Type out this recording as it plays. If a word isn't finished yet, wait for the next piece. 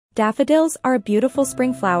Daffodils are a beautiful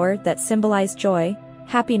spring flower that symbolize joy,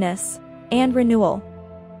 happiness, and renewal.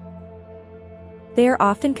 They are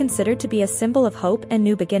often considered to be a symbol of hope and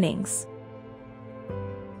new beginnings.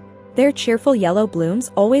 Their cheerful yellow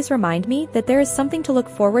blooms always remind me that there is something to look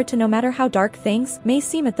forward to no matter how dark things may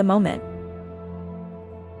seem at the moment.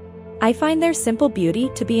 I find their simple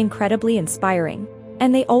beauty to be incredibly inspiring,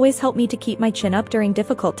 and they always help me to keep my chin up during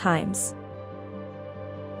difficult times.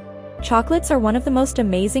 Chocolates are one of the most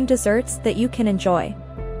amazing desserts that you can enjoy.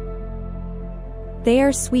 They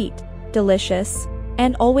are sweet, delicious,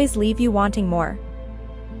 and always leave you wanting more.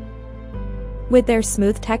 With their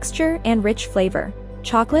smooth texture and rich flavor,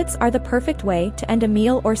 chocolates are the perfect way to end a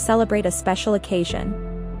meal or celebrate a special occasion.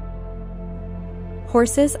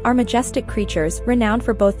 Horses are majestic creatures renowned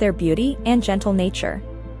for both their beauty and gentle nature.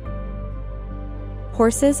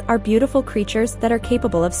 Horses are beautiful creatures that are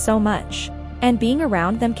capable of so much, and being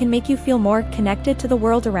around them can make you feel more connected to the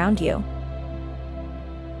world around you.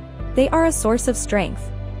 They are a source of strength,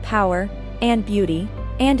 power, and beauty,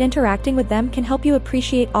 and interacting with them can help you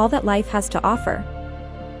appreciate all that life has to offer.